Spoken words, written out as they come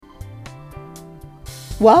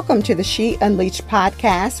Welcome to the She Unleashed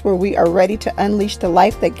podcast, where we are ready to unleash the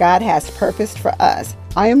life that God has purposed for us.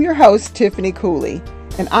 I am your host, Tiffany Cooley,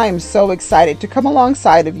 and I am so excited to come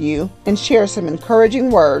alongside of you and share some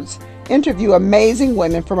encouraging words, interview amazing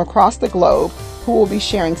women from across the globe who will be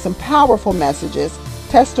sharing some powerful messages,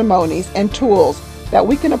 testimonies, and tools that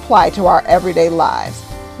we can apply to our everyday lives.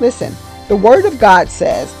 Listen, the Word of God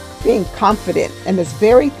says, being confident in this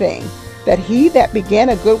very thing, that he that began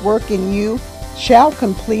a good work in you shall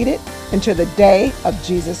complete it until the day of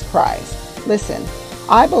Jesus Christ. Listen,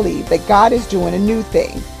 I believe that God is doing a new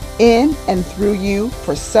thing in and through you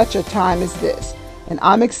for such a time as this. And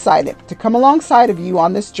I'm excited to come alongside of you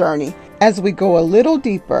on this journey as we go a little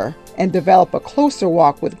deeper and develop a closer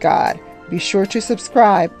walk with God. Be sure to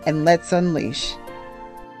subscribe and let's unleash.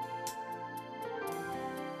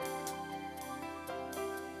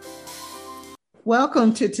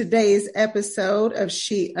 Welcome to today's episode of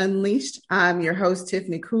She Unleashed. I'm your host,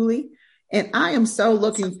 Tiffany Cooley, and I am so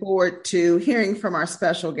looking forward to hearing from our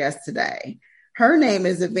special guest today. Her name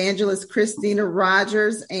is Evangelist Christina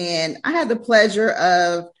Rogers, and I had the pleasure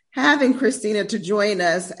of having Christina to join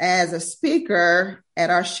us as a speaker at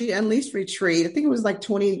our She Unleashed retreat. I think it was like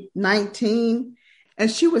 2019,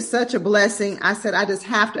 and she was such a blessing. I said, I just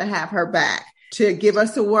have to have her back to give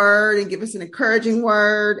us a word and give us an encouraging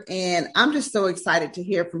word. And I'm just so excited to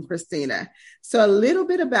hear from Christina. So a little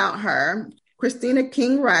bit about her. Christina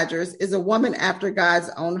King Rogers is a woman after God's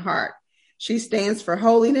own heart. She stands for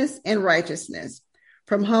holiness and righteousness.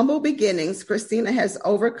 From humble beginnings, Christina has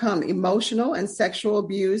overcome emotional and sexual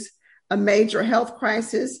abuse, a major health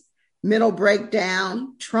crisis, mental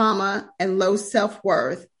breakdown, trauma, and low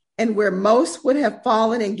self-worth. And where most would have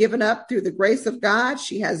fallen and given up, through the grace of God,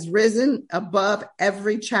 she has risen above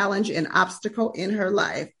every challenge and obstacle in her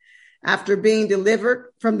life. After being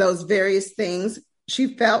delivered from those various things,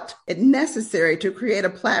 she felt it necessary to create a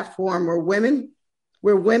platform where women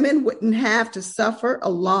wouldn't have to suffer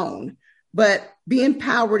alone, but be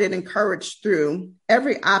empowered and encouraged through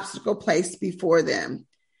every obstacle placed before them.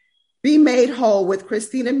 Be Made Whole with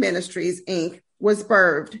Christina Ministries, Inc. was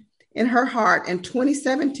birthed in her heart in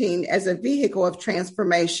 2017 as a vehicle of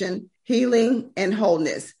transformation, healing, and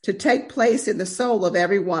wholeness to take place in the soul of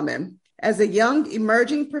every woman. As a young,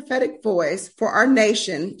 emerging prophetic voice for our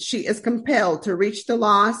nation, she is compelled to reach the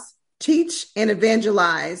lost, teach, and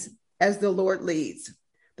evangelize as the Lord leads.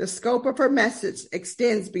 The scope of her message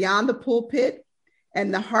extends beyond the pulpit,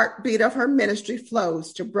 and the heartbeat of her ministry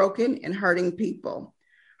flows to broken and hurting people.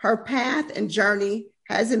 Her path and journey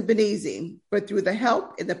hasn't been easy, but through the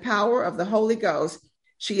help and the power of the Holy Ghost,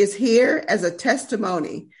 she is here as a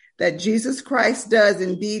testimony that Jesus Christ does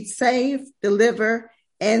indeed save, deliver,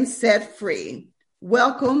 and set free.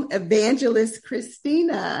 Welcome, Evangelist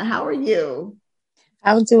Christina. How are you?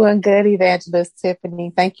 I'm doing good, Evangelist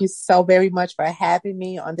Tiffany. Thank you so very much for having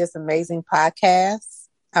me on this amazing podcast.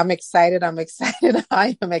 I'm excited. I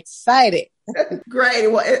am excited.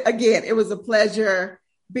 Great. Well, again, it was a pleasure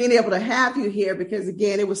being able to have you here, because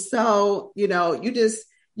again, it was so,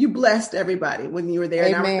 you blessed everybody when you were there.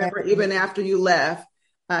 Amen. And I remember even after you left,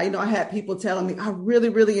 I had people telling me, I really,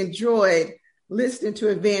 really enjoyed listening to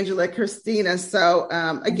Evangelist Christina. So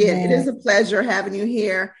again, It is a pleasure having you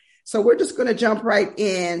here. So we're just going to jump right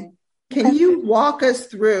in. Can you walk us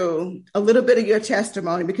through a little bit of your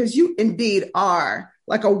testimony? Because you indeed are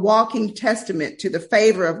like a walking testament to the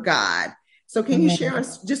favor of God. So can you share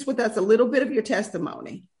with us a little bit of your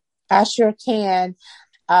testimony? I sure can.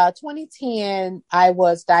 2010, I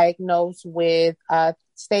was diagnosed with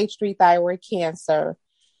stage 3 thyroid cancer.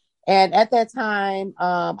 And at that time,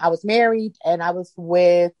 I was married and I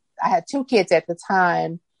had 2 kids at the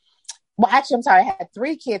time. Well, actually, I'm sorry, I had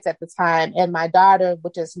 3 kids at the time. And my daughter,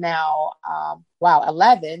 which is now,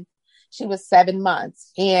 11, she was 7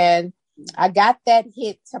 months. And I got that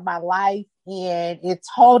hit to my life, and it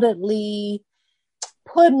totally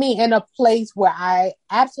put me in a place where I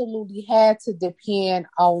absolutely had to depend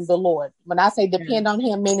on the Lord. When I say depend on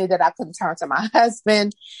him, meaning that I couldn't turn to my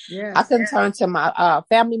husband. Yes. I couldn't turn to my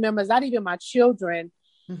family members, not even my children.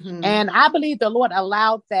 Mm-hmm. And I believe the Lord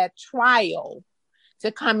allowed that trial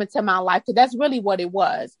to come into my life. So that's really what it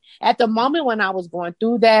was. At the moment when I was going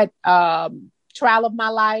through that trial of my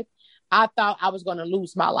life, I thought I was going to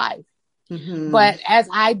lose my life. Mm-hmm. But as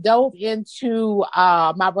I dove into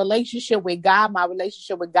my relationship with God,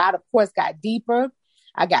 of course, got deeper.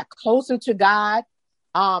 I got closer to God.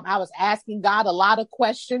 I was asking God a lot of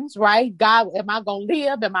questions, right? God, am I going to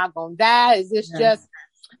live? Am I going to die? Is this just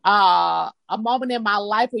a moment in my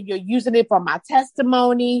life where you're using it for my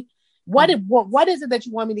testimony? What is it that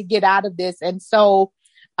you want me to get out of this? And so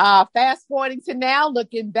fast forwarding to now,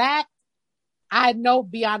 looking back, I know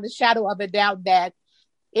beyond a shadow of a doubt that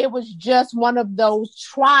it was just one of those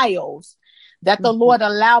trials that the Lord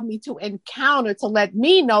allowed me to encounter to let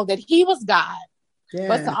me know that he was God,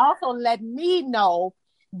 but to also let me know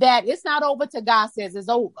that it's not over till God says it's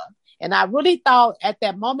over. And I really thought at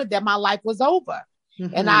that moment that my life was over.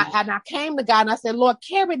 And I came to God and I said, Lord,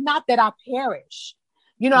 care it not that I perish.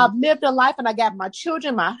 You know, I've lived a life and I got my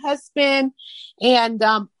children, my husband, and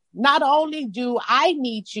not only do I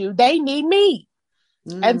need you, they need me.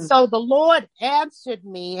 And so the Lord answered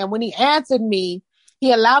me. And when he answered me,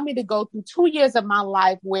 he allowed me to go through 2 years of my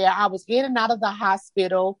life where I was in and out of the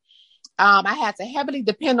hospital. I had to heavily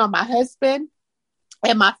depend on my husband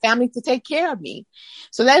and my family to take care of me.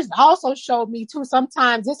 So that also showed me too,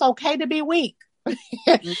 sometimes it's okay to be weak.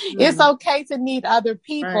 It's okay to need other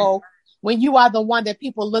people when you are the one that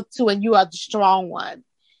people look to and you are the strong one.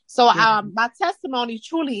 So my testimony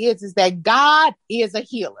truly is that God is a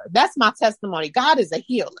healer. That's my testimony. God is a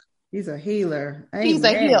healer. He's a healer. Amen. He's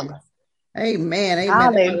a healer. Amen. Amen.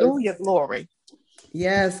 Hallelujah. Glory.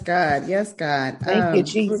 Yes, God. Yes, God. Thank you,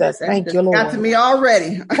 Jesus. Thank you, Lord. Got to me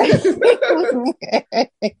already.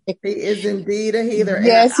 He is indeed a healer.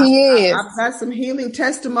 Yes, he is. I've got some healing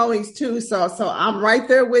testimonies too. So I'm right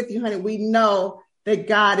there with you, honey. We know that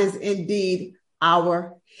God is indeed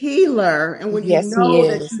our healer. And when you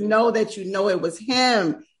know it was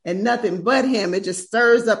him and nothing but him, it just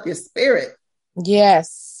stirs up your spirit.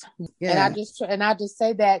 Yes. Yeah. And I just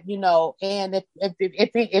say that, you know, and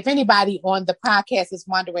if anybody on the podcast is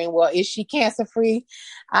wondering, well, is she cancer free?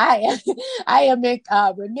 I am in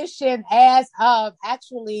remission as of,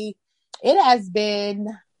 actually, it has been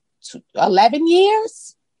 11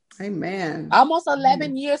 years. Amen. Almost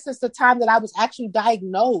 11 years since the time that I was actually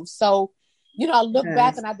diagnosed. So, you know, I look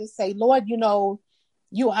back and I just say, Lord, you know,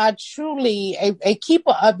 you are truly a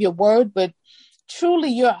keeper of your word, but truly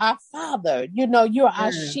you're our Father. You know, you're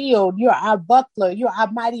our shield. You're our buckler. You're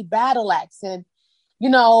our mighty battle axe. And, you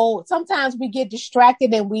know, sometimes we get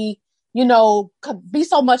distracted and we, you know, be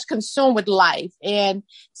so much consumed with life. And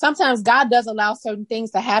sometimes God does allow certain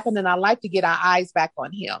things to happen in our life to get our eyes back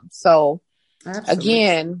on him. So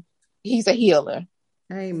again, he's a healer.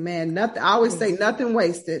 Amen. Nothing. I always say nothing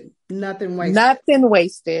wasted. Nothing wasted. Nothing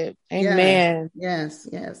wasted. Amen. Yes.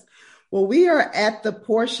 Well, we are at the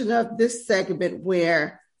portion of this segment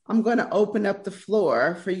where I'm going to open up the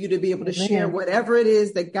floor for you to be able to share whatever it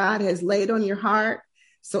is that God has laid on your heart.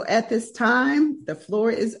 So at this time, the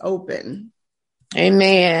floor is open.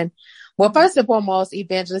 Amen. Well, first and foremost,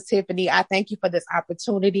 Evangelist Tiffany, I thank you for this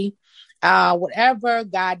opportunity. Whatever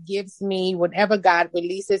God gives me, whenever God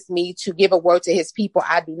releases me to give a word to his people,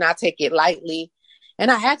 I do not take it lightly.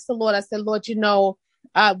 And I asked the Lord, I said, Lord, you know,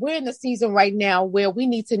 we're in the season right now where we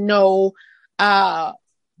need to know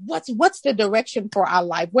what's the direction for our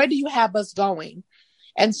life? Where do you have us going?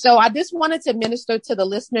 And so I just wanted to minister to the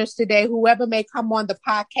listeners today, whoever may come on the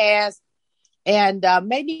podcast and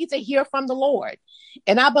may need to hear from the Lord.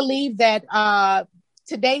 And I believe that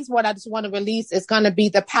today's what I just want to release is going to be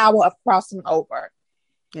the power of crossing over.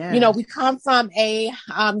 Yeah. You know, we come from a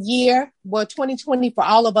year where 2020 for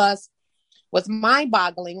all of us was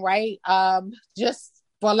mind-boggling, right? Just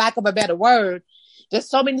for lack of a better word, just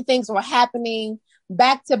so many things were happening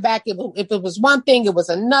back to back. If it was one thing, it was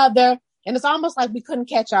another. And it's almost like we couldn't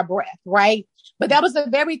catch our breath, right? But that was the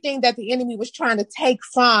very thing that the enemy was trying to take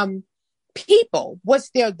from people, was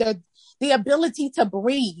the ability to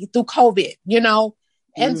breathe through COVID, you know?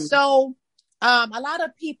 And so a lot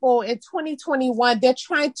of people in 2021, they're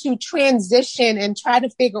trying to transition and try to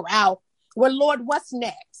figure out, well, Lord, what's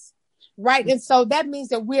next? Right. And so that means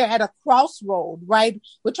that we're at a crossroad, right?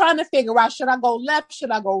 We're trying to figure out, should I go left?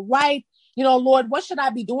 Should I go right? You know, Lord, what should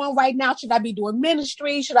I be doing right now? Should I be doing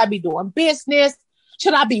ministry? Should I be doing business?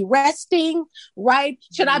 Should I be resting? Right?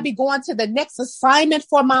 Should I be going to the next assignment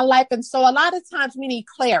for my life? And so a lot of times we need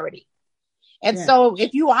clarity. And so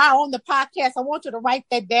if you are on the podcast, I want you to write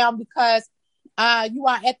that down, because you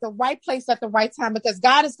are at the right place at the right time, because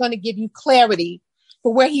God is going to give you clarity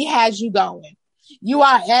for where he has you going. You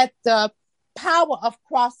are at the power of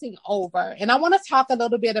crossing over. And I want to talk a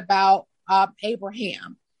little bit about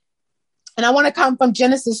Abraham. And I want to come from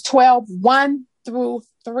Genesis 12,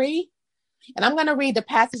 1-3. And I'm going to read the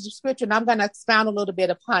passage of scripture and I'm going to expound a little bit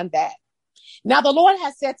upon that. Now, the Lord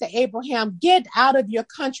has said to Abraham, get out of your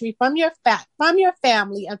country, from your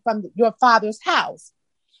family, and from your father's house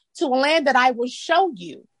to a land that I will show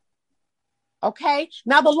you. Okay.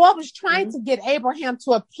 Now, the Lord was trying to get Abraham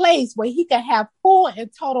to a place where he could have full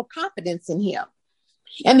and total confidence in him.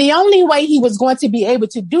 And the only way he was going to be able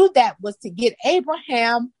to do that was to get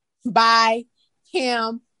Abraham by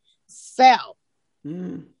himself.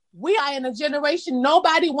 We are in a generation,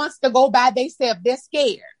 nobody wants to go by themselves. They're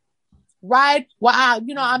scared. Right? Well,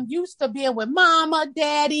 I'm used to being with mama,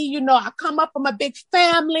 daddy. I come up from a big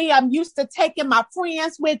family. I'm used to taking my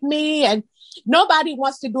friends with me, and nobody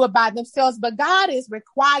wants to do it by themselves. But God is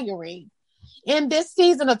requiring in this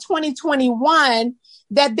season of 2021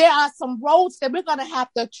 that there are some roads that we're going to have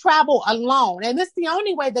to travel alone. And it's the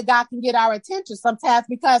only way that God can get our attention sometimes,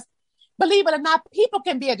 because believe it or not, people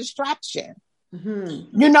can be a distraction.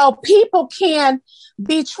 Mm-hmm. People can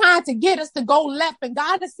be trying to get us to go left, and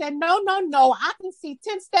God has said, no, I can see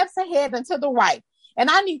 10 steps ahead and to the right, and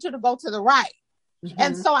I need you to go to the right. Mm-hmm.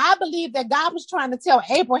 And so I believe that God was trying to tell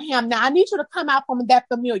Abraham, now I need you to come out from that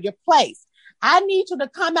familiar place. I need you to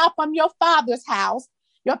come out from your father's house.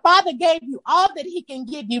 Your father gave you all that he can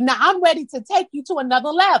give you. Now I'm ready to take you to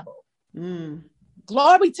another level.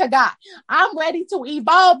 Glory to God. I'm ready to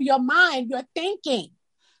evolve your mind, your thinking.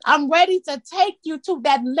 I'm ready to take you to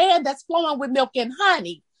that land that's flowing with milk and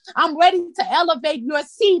honey. I'm ready to elevate your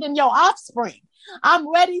seed and your offspring.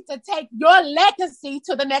 I'm ready to take your legacy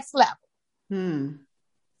to the next level.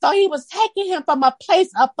 So he was taking him from a place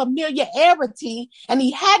of familiarity, and he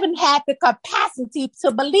hadn't had the capacity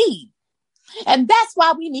to believe. And that's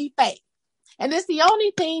why we need faith. And it's the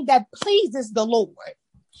only thing that pleases the Lord.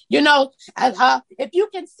 If you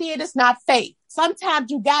can see it, it's not faith. Sometimes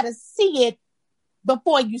you got to see it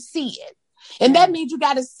before you see it. And that means you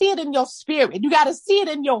got to see it in your spirit. You got to see it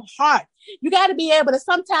in your heart. You got to be able to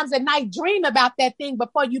sometimes at night dream about that thing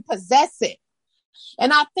before you possess it.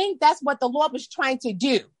 And I think that's what the Lord was trying to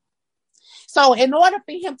do. So in order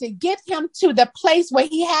for him to get him to the place where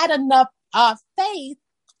he had enough faith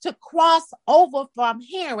to cross over from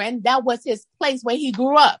Haran, that was his place where he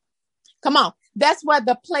grew up. Come on. That's where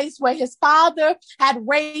the place where his father had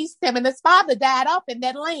raised him, and his father died up in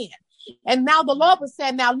that land. And now the Lord was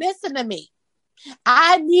saying, now listen to me.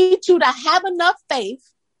 I need you to have enough faith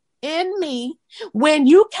in me when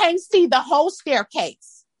you can't see the whole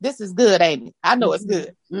staircase. This is good, ain't it? I know it's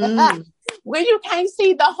good. When you can't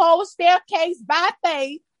see the whole staircase by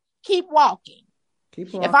faith, keep walking.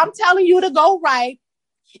 If I'm telling you to go right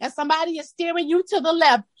and somebody is steering you to the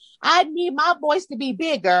left, I need my voice to be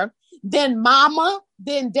bigger than mama,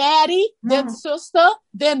 than daddy, than sister,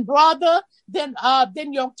 than brother, than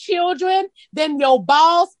your children, than your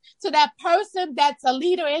boss, to that person that's a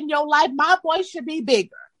leader in your life. My voice should be bigger.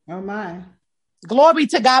 Oh my. Glory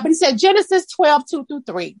to God. But he said, Genesis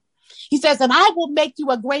 12:2-3. He says, and I will make you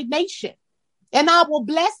a great nation, and I will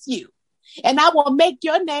bless you, and I will make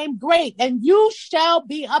your name great, and you shall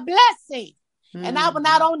be a blessing. And I will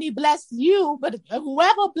not only bless you, but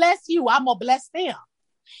whoever bless you, I'm going to bless them.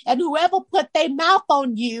 And whoever put their mouth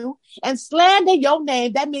on you and slander your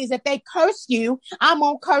name, that means if they curse you, I'm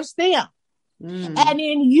going to curse them. And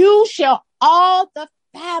in you shall all the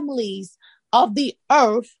families of the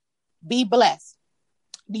earth be blessed.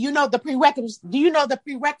 Do you know the prerequisites? Do you know the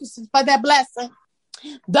prerequisites for that blessing?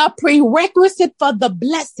 The prerequisite for the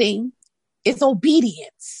blessing is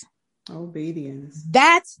obedience. Obedience.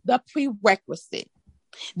 That's the prerequisite.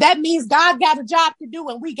 That means God got a job to do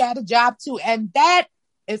and we got a job too. And that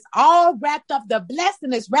is all wrapped up. The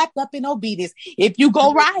blessing is wrapped up in obedience. If you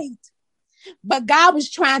go right. But God was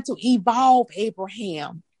trying to evolve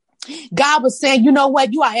Abraham. God was saying, you know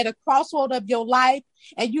what? You are at a crossroad of your life.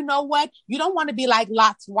 And you know what? You don't want to be like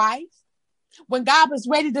Lot's wife. When God was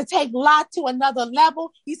ready to take Lot to another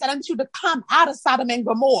level, he said, I want you to come out of Sodom and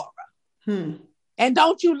Gomorrah. And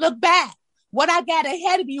don't you look back. What I got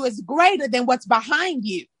ahead of you is greater than what's behind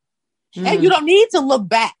you. And you don't need to look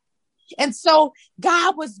back. And so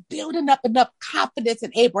God was building up enough confidence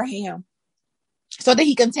in Abraham so that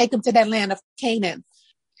he can take him to that land of Canaan.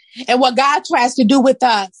 And what God tries to do with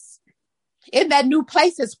us in that new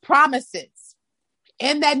place is promises.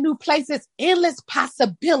 In that new place is endless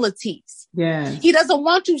possibilities. He doesn't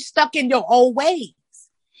want you stuck in your old ways.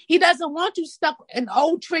 He doesn't want you stuck in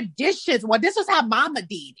old traditions. Well, this is how mama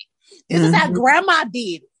did it. This is how grandma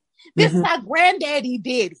did it. This is how granddaddy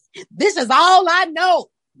did it. This is all I know.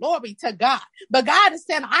 Glory to God. But God is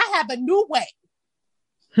saying, I have a new way.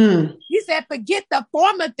 He said, forget the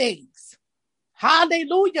former things.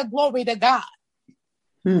 Hallelujah. Glory to God.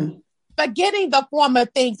 Forgetting the former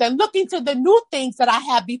things and looking to the new things that I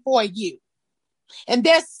have before you. And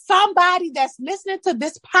there's somebody that's listening to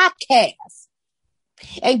this podcast,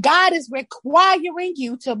 and God is requiring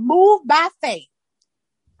you to move by faith.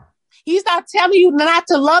 He's not telling you not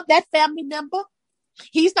to love that family member.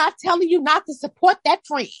 He's not telling you not to support that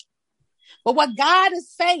friend. But what God is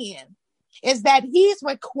saying is that he's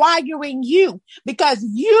requiring you, because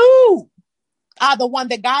you are the one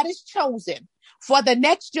that God has chosen for the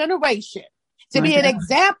next generation to be an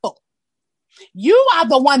example. You are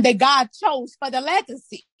the one that God chose for the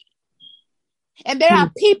legacy. And there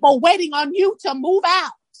are people waiting on you to move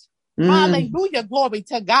out. Hallelujah. Glory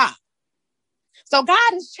to God. So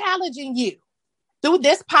God is challenging you through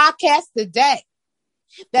this podcast today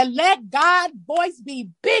that let God's voice be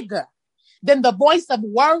bigger than the voice of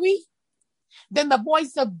worry, than the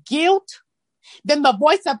voice of guilt, than the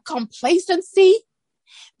voice of complacency,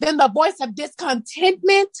 than the voice of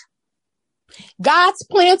discontentment. God's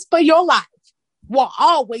plans for your life will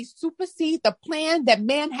always supersede the plan that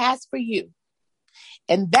man has for you.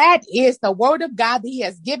 And that is the word of God that he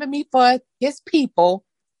has given me for his people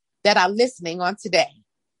that are listening on today.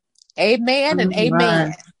 Amen and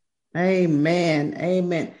amen. Right. Amen.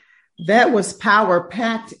 Amen. That was power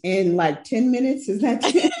packed in like 10 minutes. Is that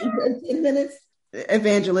 10 minutes?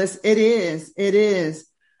 Evangelist, it is. It is.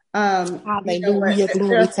 Hallelujah. There are a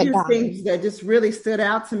Glory to few God. things that just really stood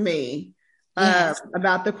out to me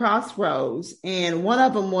about the crossroads. And one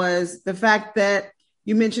of them was the fact that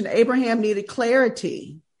you mentioned Abraham needed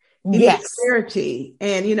clarity. He needed clarity.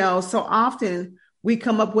 And, so often we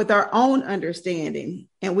come up with our own understanding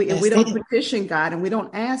and we don't petition God and we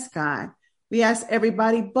don't ask God. We ask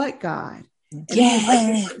everybody but God. And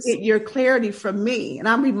get your clarity from me. And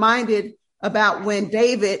I'm reminded about when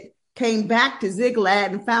David came back to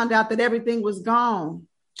Ziklag and found out that everything was gone.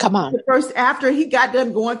 Come on. First, after he got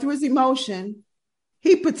done going through his emotion,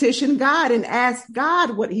 he petitioned God and asked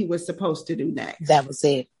God what he was supposed to do next. That was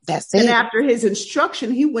it. That's it. And after his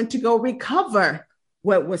instruction, he went to go recover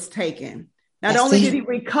what was taken. Not only did he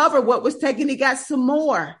recover what was taken, he got some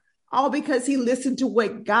more. All because he listened to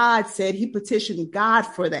what God said. He petitioned God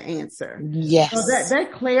for the answer. Yes. So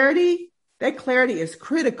that clarity is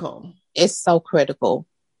critical. It's so critical.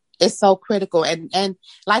 It's so critical. And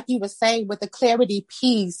like you were saying with the clarity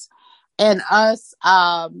piece and us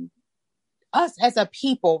as a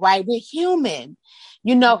people, right? We're human,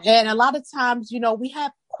 and a lot of times, we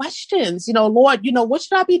have questions, Lord, what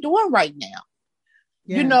should I be doing right now?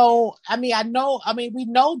 Yeah. We know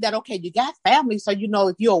that, okay, you got family. So,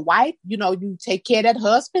 if you're a wife, you take care of that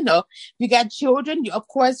husband, or you got children, of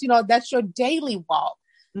course, that's your daily walk.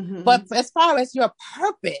 Mm-hmm. But as far as your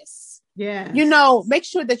purpose, make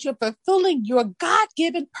sure that you're fulfilling your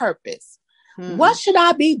God-given purpose. Mm-hmm. What should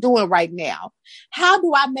I be doing right now? How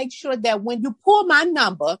do I make sure that when you pull my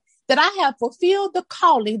number, that I have fulfilled the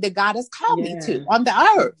calling that God has called me to on the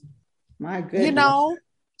earth? My goodness.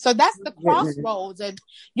 So that's the crossroads. And,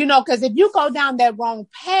 because if you go down that wrong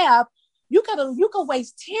path, you could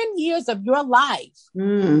waste 10 years of your life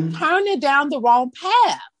turning down the wrong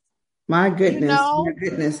path. My goodness. My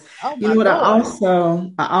goodness. Oh, you know what?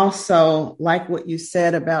 I also like what you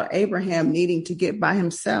said about Abraham needing to get by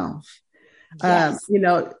himself. Yes.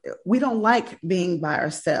 We don't like being by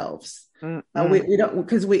ourselves. We don't,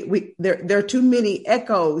 because there are too many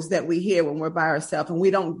echoes that we hear when we're by ourselves, and we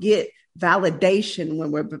don't get validation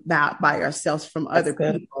when we're by ourselves from other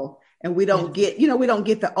people. And we don't get, we don't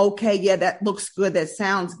get the, okay, yeah, that looks good. That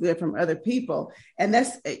sounds good from other people. And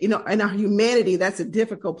that's, in our humanity, that's a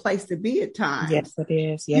difficult place to be at times. Yes, it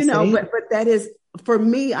is. Yes, but that is, for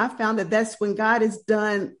me, I found that that's when God has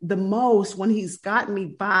done the most, when he's gotten me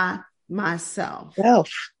by myself. Well,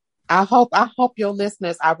 I hope your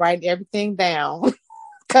listeners are writing everything down,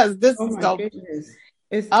 because this is going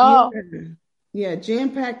to be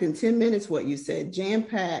jam-packed in 10 minutes. What you said,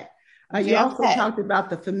 jam-packed. You also talked about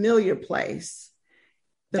the familiar place,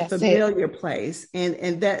 place,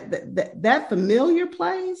 and that familiar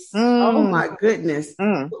place. Oh my goodness!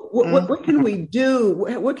 What can we do?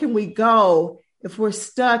 Where can we go if we're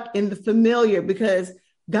stuck in the familiar? Because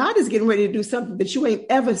God is getting ready to do something that you ain't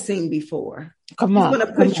ever seen before. Come on, He's going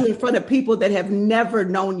to put you in front of people that have never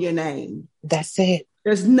known your name. That's it.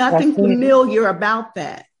 There's nothing familiar about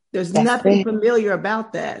that. There's nothing familiar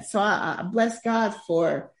about that. So I bless God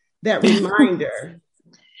for that reminder.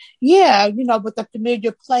 But the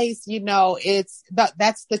familiar place,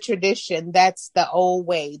 that's the tradition. That's the old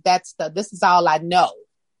way. This is all I know.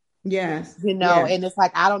 Yes. And it's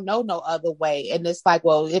like, I don't know no other way. And it's like,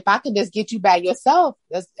 well, if I can just get you by yourself,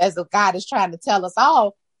 as God is trying to tell us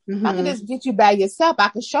all, if I can just get you by yourself, I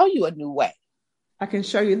can show you a new way. I can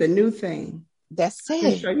show you the new thing. That's it. I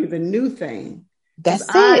can show you the new thing. That's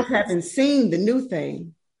it. Eyes haven't seen the new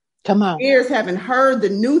thing. Come on. Ears haven't heard the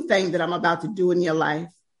new thing that I'm about to do in your life.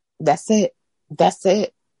 That's it.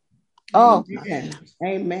 Oh,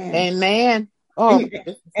 Amen. Amen. Oh,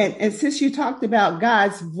 and since you talked about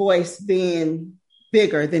God's voice being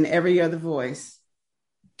bigger than every other voice,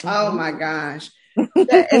 oh my gosh,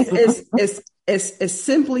 it's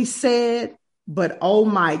simply said, but oh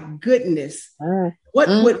my goodness,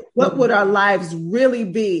 what would our lives really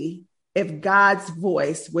be if God's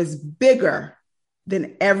voice was bigger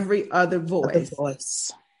than every other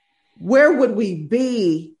voice? Where would we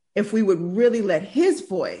be if we would really let his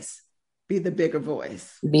voice be the bigger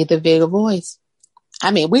voice? Be the bigger voice.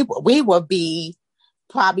 I mean, we would be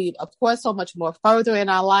probably, of course, so much more further in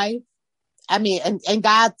our life. I mean, and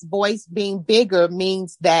God's voice being bigger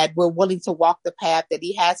means that we're willing to walk the path that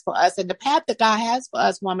he has for us. And the path that God has for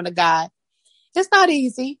us, woman of God, it's not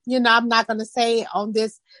easy. You know, I'm not going to say on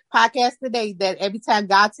this podcast today that every time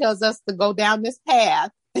God tells us to go down this path,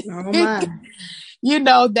 oh my. You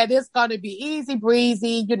know, that it's going to be easy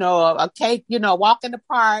breezy, you know, a cake, you know, walk in the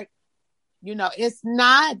park. You know, it's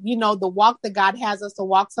not, you know, the walk that God has us to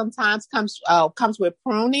walk sometimes comes with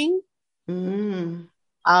pruning. Mm.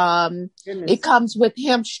 It comes with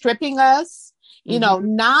him stripping us, you know,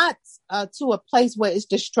 not to a place where it's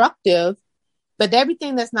destructive, but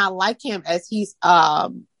everything that's not like him as he's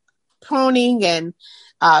pruning and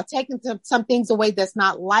taking some things away that's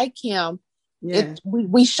not like him. Yeah.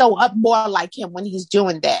 We show up more like him when he's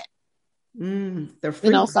doing that. The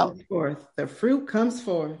fruit comes forth. The fruit comes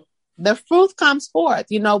forth. The fruit comes forth,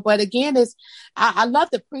 you know, but again, I love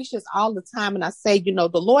to preach this all the time. And I say, you know,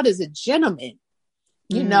 the Lord is a gentleman.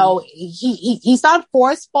 You know, he's not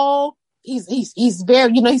forceful. He's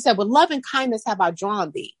very, you know, he said, with love and kindness have I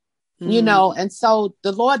drawn thee, you know, and so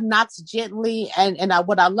the Lord knocks gently. And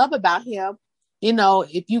what I love about him, you know,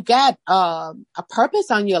 if you got a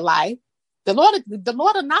purpose on your life, the Lord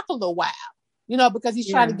will knock a little while, you know, because he's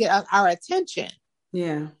trying to get our attention.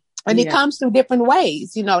 Yeah. And he comes through different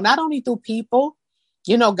ways, you know, not only through people,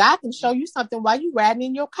 you know, God can show you something while you're riding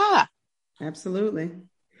in your car. Absolutely.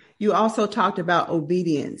 You also talked about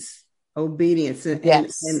obedience.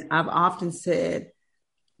 Yes. And I've often said,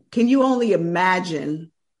 can you only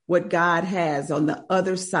imagine what God has on the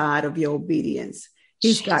other side of your obedience?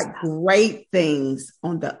 He's got great things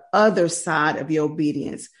on the other side of your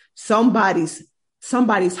obedience. Somebody's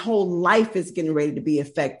whole life is getting ready to be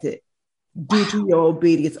affected due to your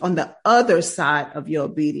obedience on the other side of your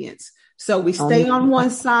obedience. So we stay on one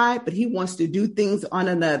side, but he wants to do things on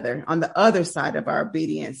the other side of our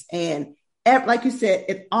obedience. And like you said,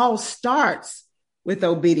 it all starts with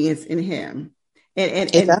obedience in him.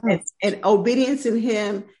 And obedience in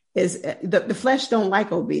him is the flesh don't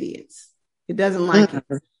like obedience. It doesn't like it.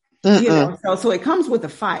 You know, so it comes with a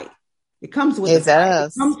fight. It comes with a fight.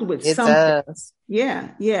 It comes with something.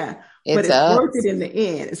 Yeah. But it's worth it in the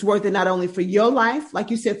end. It's worth it not only for your life,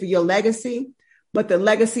 like you said, for your legacy, but the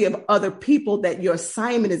legacy of other people that your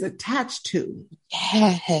assignment is attached to.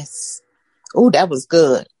 Yes. Oh, that was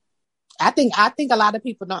good. I think a lot of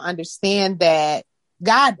people don't understand that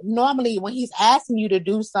God normally, when he's asking you to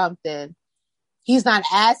do something, he's not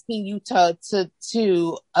asking you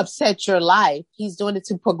to upset your life. He's doing it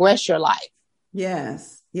to progress your life.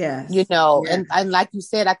 Yes. You know, and like you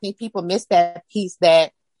said, I think people miss that piece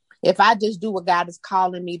that if I just do what God is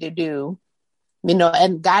calling me to do, you know,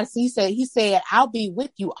 and God, he said, I'll be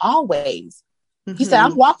with you always. He said,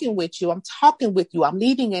 I'm walking with you. I'm talking with you. I'm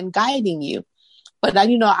leading and guiding you. But,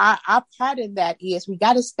 you know, our part in that is we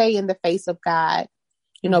got to stay in the face of God.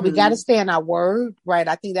 You know, we got to stay in our word, right?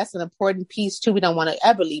 I think that's an important piece too. We don't want to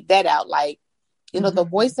ever leave that out. Like, you know, the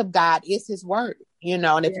voice of God is his word, you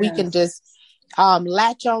know, and if we can just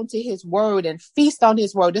latch on to his word and feast on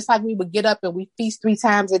his word, just like we would get up and we feast 3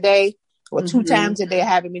 times a day or 2 times a day,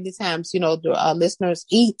 however many times, you know, the listeners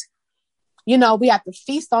eat, you know, we have to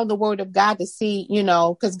feast on the word of God to see, you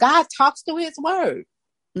know, because God talks through his word.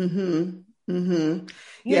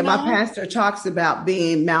 Yeah, my pastor talks about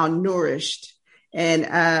being malnourished.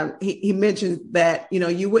 And he mentioned that, you know,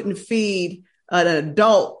 you wouldn't feed an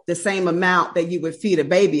adult the same amount that you would feed a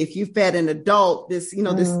baby. If you fed an adult this, you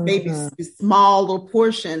know, this baby's this small little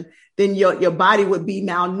portion, then your body would be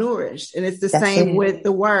malnourished. And it's the same with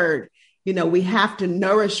the word. You know, we have to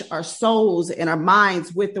nourish our souls and our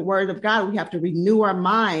minds with the word of God. We have to renew our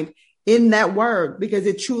mind in that word because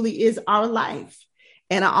it truly is our life.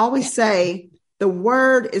 And I always say, the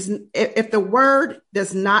word is, if the word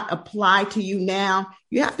does not apply to you now,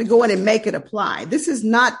 you have to go in and make it apply. This is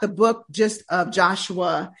not the book just of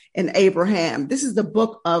Joshua and Abraham. This is the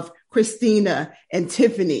book of Christina and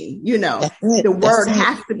Tiffany. You know, the word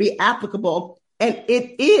has to be applicable, and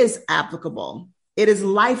it is applicable. It is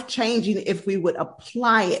life-changing if we would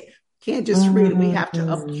apply it. Can't just read it. We have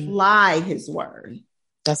to apply his word.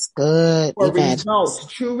 That's good. For results,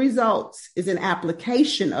 true results is an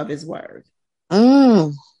application of his word.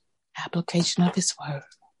 Application of his word.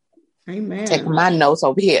 Amen. Taking my notes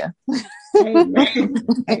over here. Amen.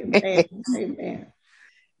 Amen. Amen.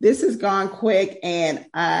 this has gone quick, and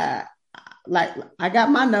like I got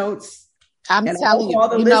my notes. I'm telling you,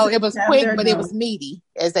 it was quick, but it was meaty,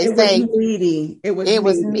 as they say. It was meaty. It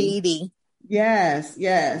was meaty. Yes.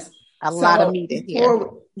 A lot of meat in here.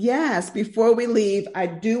 Yes. Before we leave, I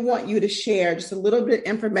do want you to share just a little bit of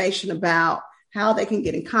information about how they can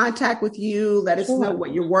get in contact with you. Let us know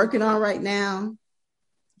what you're working on right now.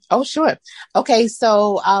 Oh, sure. Okay.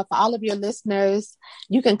 So for all of your listeners,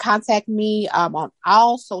 you can contact me on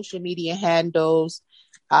all social media handles.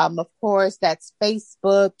 Of course, that's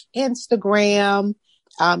Facebook, Instagram,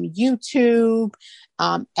 YouTube,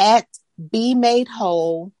 at Be Made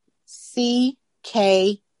Whole, CKR.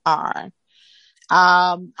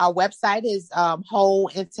 Our website is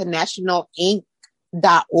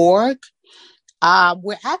wholeinternationalinc.org.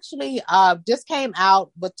 We're actually just came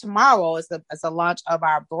out, but tomorrow is a launch of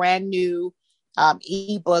our brand new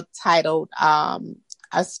ebook titled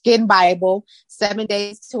A Skin Bible, 7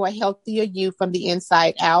 Days to a Healthier You from the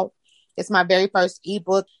Inside Out. It's my very first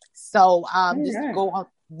ebook. So go on.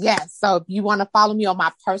 Yes. So if you want to follow me on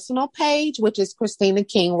my personal page, which is Christina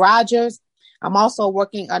King Rogers. I'm also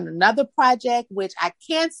working on another project, which I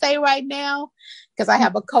can't say right now because I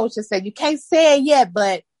have a coach that said you can't say it yet,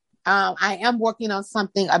 but I am working on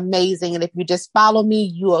something amazing. And if you just follow me,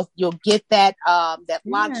 you'll get that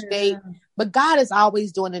launch date. But God is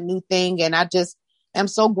always doing a new thing. And I just am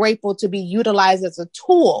so grateful to be utilized as a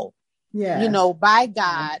tool, by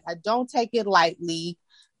God. I don't take it lightly.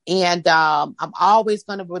 And I'm always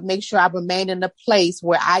going to make sure I remain in a place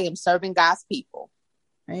where I am serving God's people.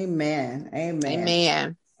 Amen.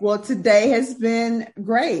 Well, today has been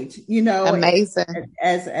great, amazing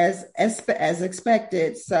as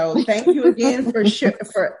expected. So thank you again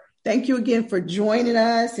for joining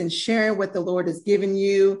us and sharing what the Lord has given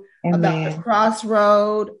you about the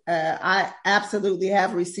crossroad. I absolutely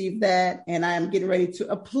have received that, and I am getting ready to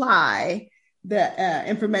apply the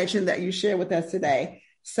information that you shared with us today.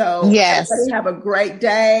 So everybody have a great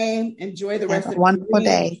day. Enjoy the rest of the wonderful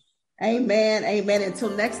day. Amen. Until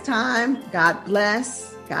next time, God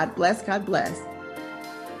bless. God bless. God bless.